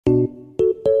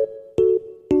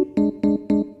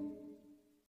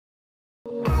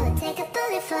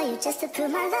for you just to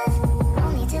prove my love.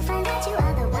 Only to find out you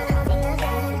are the one holding the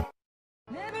gun.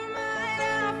 Never mind,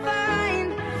 I'll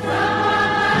find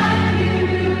someone like you.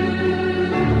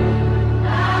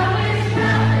 I wish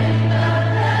nothing but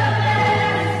the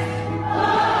best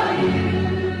for you.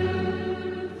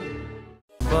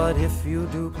 But if you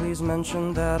do, please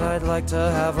mention that I'd like to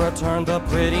have returned the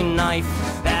pretty knife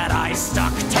that I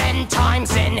stuck 10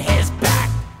 times in his back.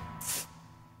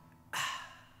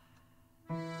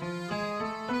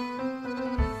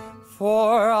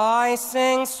 For I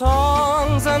sing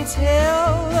songs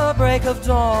until the break of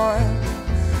dawn.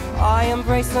 I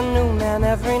embrace a new man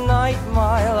every night.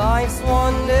 My life's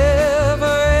one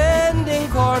never-ending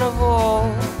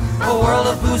carnival. A world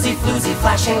of boozy, floozy,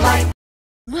 flashing light.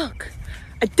 Look,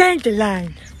 a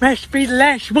dandelion must be the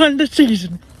last one of the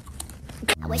season.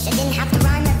 I wish I didn't have to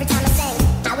rhyme every time I sang.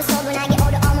 I was told when I get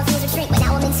older all my fears would shrink, but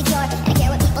now I'm insecure and I care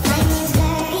what people think. My name's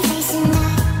blurry face and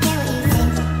I care what you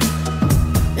think.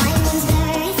 My name's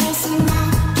blurry face and I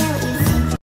care what you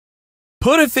think.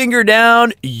 Put a finger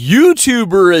down,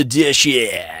 YouTuber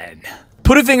edition.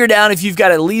 Put a finger down if you've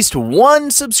got at least 1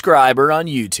 subscriber on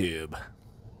YouTube.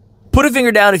 Put a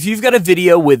finger down if you've got a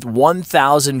video with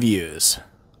 1,000 views.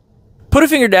 Put a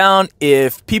finger down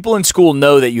if people in school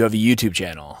know that you have a YouTube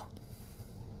channel.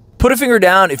 Put a finger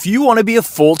down if you want to be a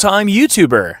full-time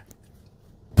YouTuber.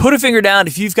 Put a finger down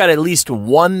if you've got at least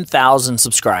 1,000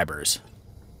 subscribers.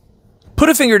 Put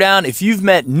a finger down if you've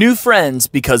met new friends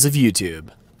because of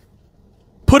YouTube.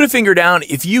 Put a finger down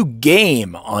if you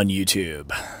game on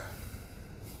YouTube.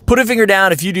 Put a finger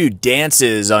down if you do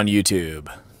dances on YouTube.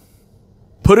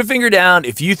 Put a finger down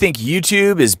if you think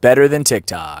YouTube is better than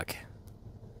TikTok.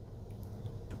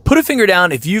 Put a finger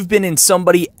down if you've been in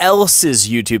somebody else's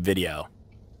YouTube video.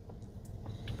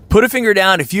 Put a finger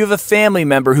down if you have a family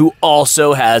member who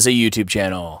also has a YouTube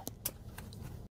channel.